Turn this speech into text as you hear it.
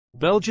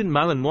Belgian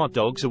Malinois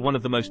dogs are one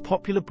of the most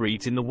popular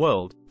breeds in the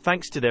world,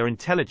 thanks to their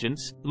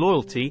intelligence,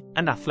 loyalty,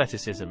 and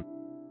athleticism.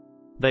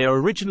 They are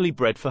originally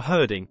bred for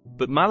herding,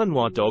 but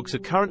Malinois dogs are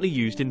currently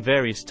used in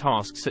various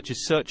tasks such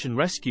as search and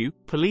rescue,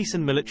 police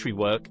and military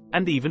work,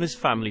 and even as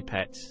family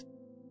pets.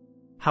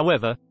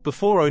 However,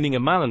 before owning a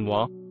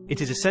Malinois,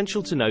 it is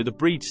essential to know the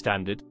breed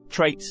standard,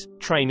 traits,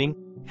 training,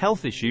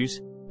 health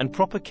issues, and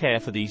proper care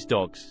for these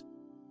dogs.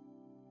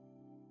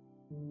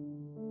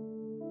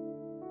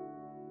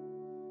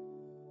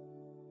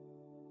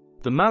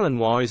 The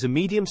Malinois is a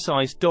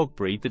medium-sized dog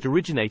breed that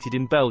originated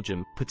in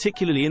Belgium,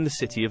 particularly in the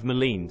city of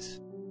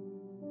Malines.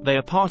 They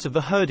are part of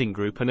the herding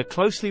group and are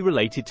closely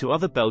related to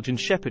other Belgian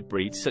shepherd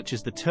breeds such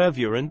as the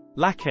Tervuren,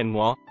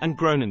 Laquenois, and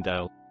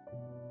Groenendael.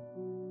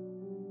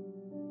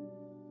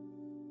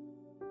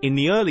 In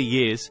the early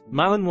years,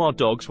 Malinois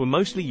dogs were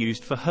mostly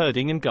used for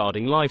herding and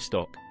guarding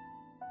livestock.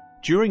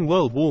 During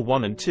World War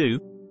I and II,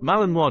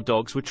 Malinois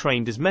dogs were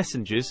trained as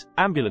messengers,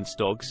 ambulance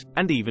dogs,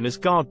 and even as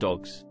guard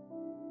dogs.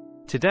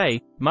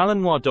 Today,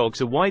 Malinois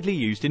dogs are widely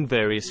used in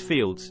various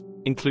fields,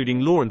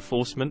 including law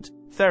enforcement,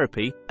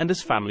 therapy, and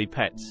as family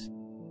pets.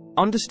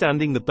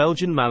 Understanding the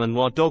Belgian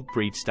Malinois dog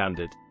breed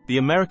standard, the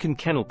American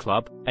Kennel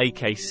Club,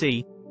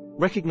 AKC,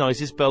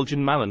 recognizes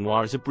Belgian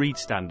Malinois as a breed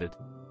standard.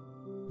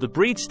 The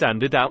breed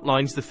standard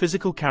outlines the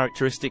physical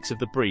characteristics of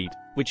the breed,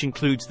 which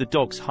includes the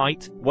dog's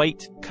height,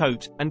 weight,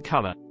 coat, and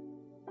color.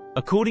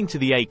 According to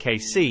the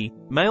AKC,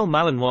 male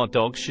Malinois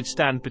dogs should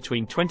stand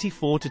between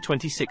 24 to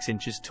 26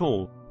 inches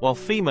tall, while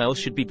females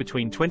should be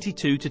between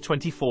 22 to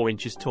 24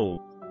 inches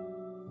tall.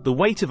 The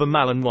weight of a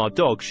Malinois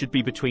dog should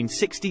be between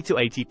 60 to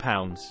 80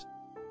 pounds.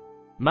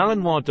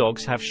 Malinois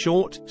dogs have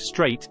short,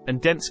 straight, and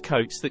dense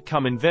coats that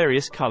come in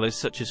various colors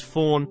such as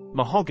fawn,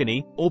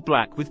 mahogany, or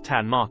black with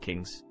tan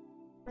markings.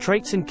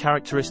 Traits and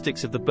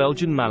characteristics of the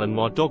Belgian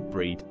Malinois dog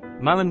breed.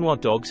 Malinois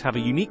dogs have a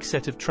unique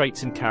set of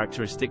traits and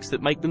characteristics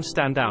that make them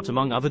stand out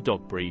among other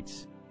dog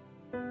breeds.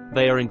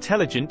 They are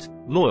intelligent,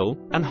 loyal,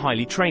 and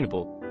highly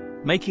trainable,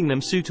 making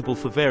them suitable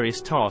for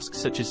various tasks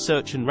such as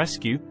search and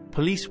rescue,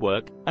 police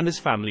work, and as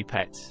family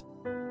pets.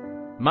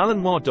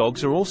 Malinois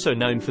dogs are also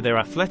known for their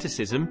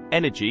athleticism,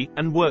 energy,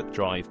 and work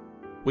drive,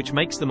 which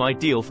makes them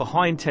ideal for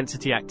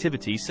high-intensity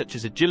activities such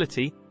as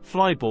agility,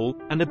 flyball,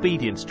 and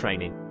obedience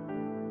training.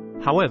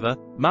 However,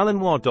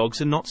 Malinois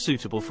dogs are not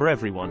suitable for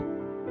everyone.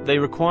 They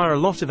require a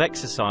lot of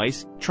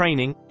exercise,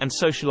 training, and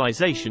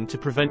socialization to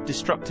prevent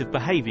destructive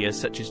behavior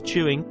such as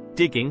chewing,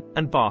 digging,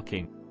 and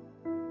barking.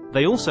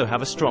 They also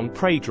have a strong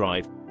prey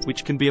drive,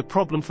 which can be a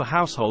problem for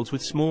households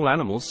with small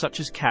animals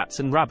such as cats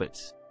and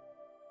rabbits.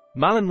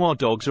 Malinois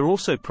dogs are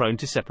also prone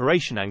to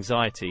separation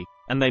anxiety,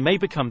 and they may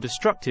become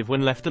destructive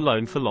when left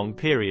alone for long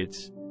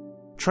periods.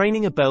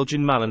 Training a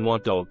Belgian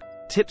Malinois dog.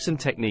 Tips and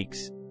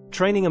techniques.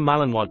 Training a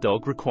Malinois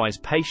dog requires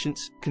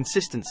patience,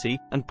 consistency,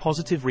 and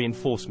positive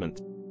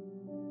reinforcement.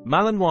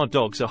 Malinois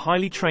dogs are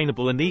highly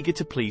trainable and eager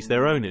to please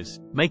their owners,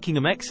 making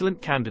them excellent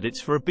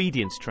candidates for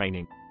obedience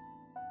training.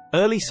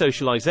 Early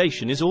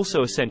socialization is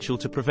also essential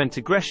to prevent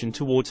aggression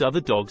towards other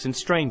dogs and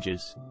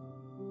strangers.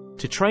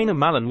 To train a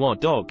Malinois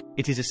dog,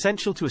 it is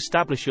essential to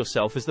establish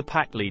yourself as the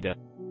pack leader.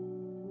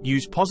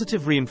 Use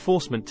positive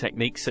reinforcement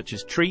techniques such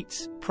as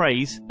treats,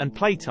 praise, and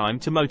playtime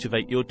to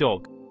motivate your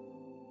dog.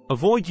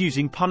 Avoid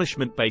using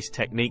punishment-based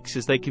techniques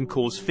as they can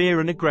cause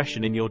fear and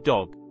aggression in your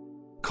dog.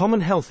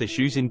 Common health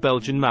issues in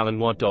Belgian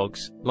Malinois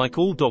dogs. Like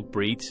all dog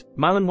breeds,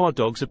 Malinois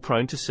dogs are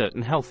prone to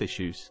certain health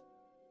issues.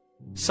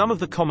 Some of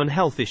the common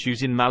health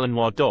issues in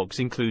Malinois dogs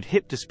include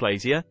hip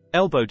dysplasia,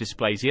 elbow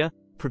dysplasia,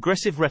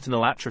 progressive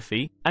retinal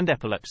atrophy, and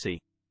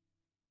epilepsy.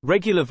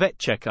 Regular vet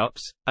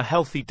checkups, a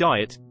healthy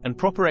diet, and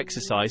proper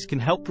exercise can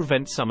help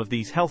prevent some of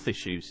these health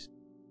issues.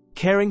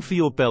 Caring for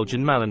your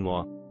Belgian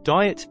Malinois.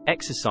 Diet,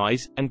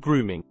 exercise, and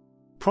grooming.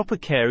 Proper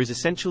care is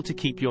essential to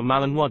keep your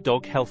Malinois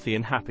dog healthy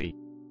and happy.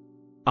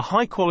 A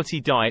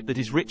high-quality diet that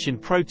is rich in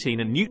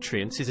protein and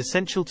nutrients is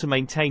essential to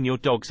maintain your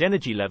dog's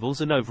energy levels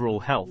and overall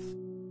health.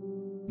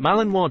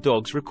 Malinois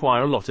dogs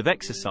require a lot of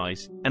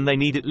exercise, and they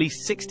need at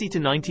least 60 to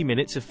 90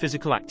 minutes of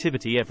physical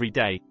activity every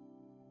day.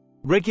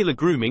 Regular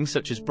grooming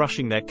such as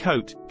brushing their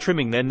coat,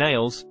 trimming their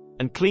nails,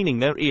 and cleaning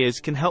their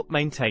ears can help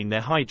maintain their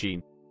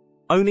hygiene.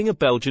 Owning a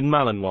Belgian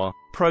Malinois.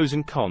 Pros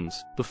and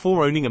cons.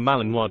 Before owning a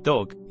Malinois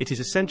dog, it is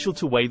essential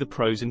to weigh the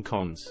pros and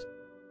cons.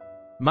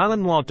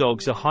 Malinois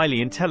dogs are highly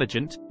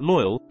intelligent,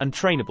 loyal, and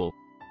trainable,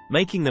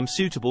 making them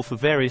suitable for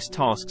various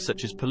tasks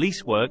such as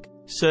police work,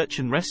 search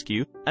and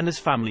rescue, and as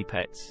family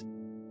pets.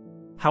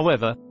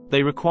 However,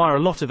 they require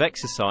a lot of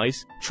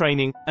exercise,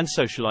 training, and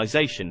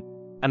socialization,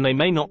 and they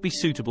may not be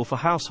suitable for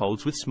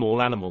households with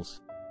small animals.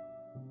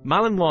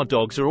 Malinois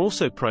dogs are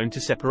also prone to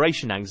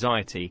separation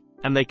anxiety,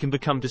 and they can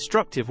become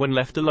destructive when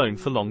left alone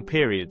for long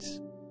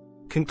periods.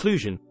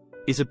 Conclusion.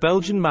 Is a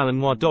Belgian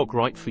Malinois dog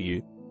right for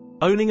you?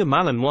 Owning a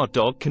Malinois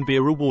dog can be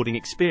a rewarding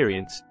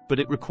experience, but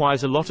it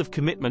requires a lot of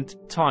commitment,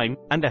 time,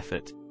 and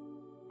effort.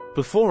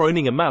 Before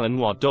owning a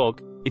Malinois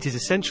dog, it is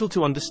essential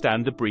to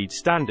understand the breed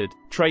standard,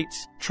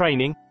 traits,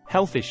 training,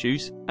 health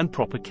issues, and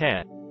proper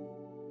care.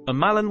 A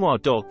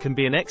Malinois dog can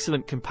be an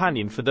excellent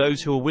companion for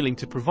those who are willing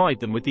to provide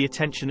them with the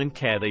attention and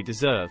care they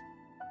deserve.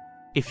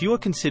 If you are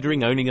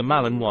considering owning a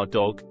Malinois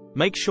dog,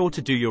 make sure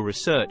to do your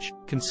research,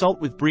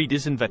 consult with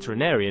breeders and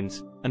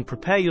veterinarians, and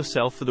prepare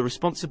yourself for the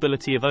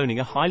responsibility of owning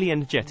a highly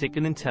energetic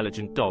and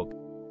intelligent dog.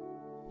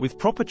 With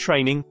proper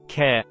training,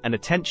 care, and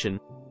attention,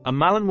 a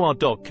Malinois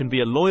dog can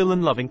be a loyal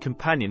and loving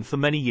companion for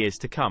many years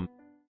to come.